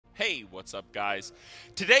Hey, what's up guys?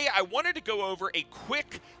 Today I wanted to go over a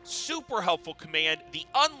quick, super helpful command, the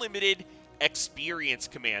unlimited experience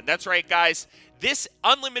command. That's right guys, this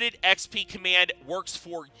unlimited XP command works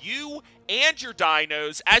for you and your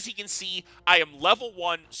dinos. As you can see, I am level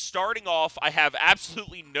 1 starting off. I have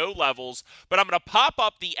absolutely no levels, but I'm going to pop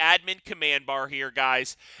up the admin command bar here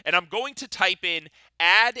guys, and I'm going to type in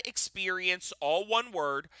add experience, all one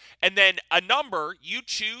word, and then a number you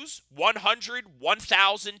choose, 100,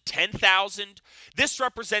 1,000, 10,000. This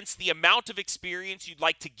represents the amount of experience you'd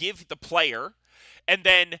like to give the player, and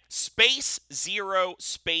then space 0,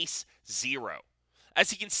 space 0.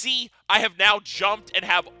 As you can see, I have now jumped and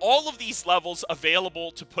have all of these levels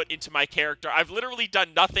available to put into my character. I've literally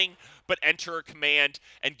done nothing but enter a command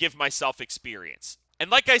and give myself experience. And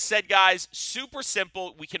like I said, guys, super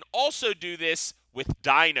simple. We can also do this with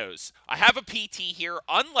dinos. I have a PT here,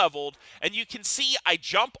 unleveled, and you can see I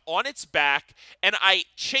jump on its back, and I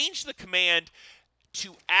change the command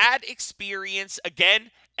to add experience.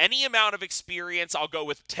 Again, any amount of experience. I'll go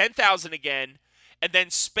with 10,000 again, and then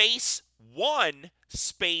space 1,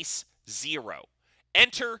 space 0.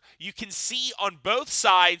 Enter. You can see on both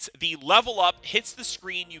sides the level up hits the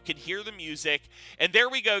screen. You can hear the music, and there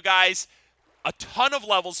we go, guys. A ton of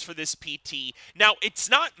levels for this PT. Now, it's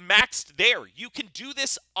not maxed there. You can do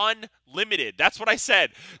this unlimited. That's what I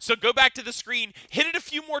said. So go back to the screen, hit it a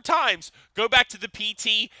few more times, go back to the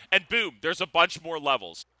PT, and boom, there's a bunch more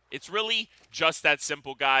levels. It's really just that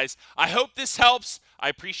simple, guys. I hope this helps. I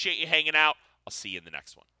appreciate you hanging out. I'll see you in the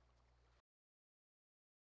next one.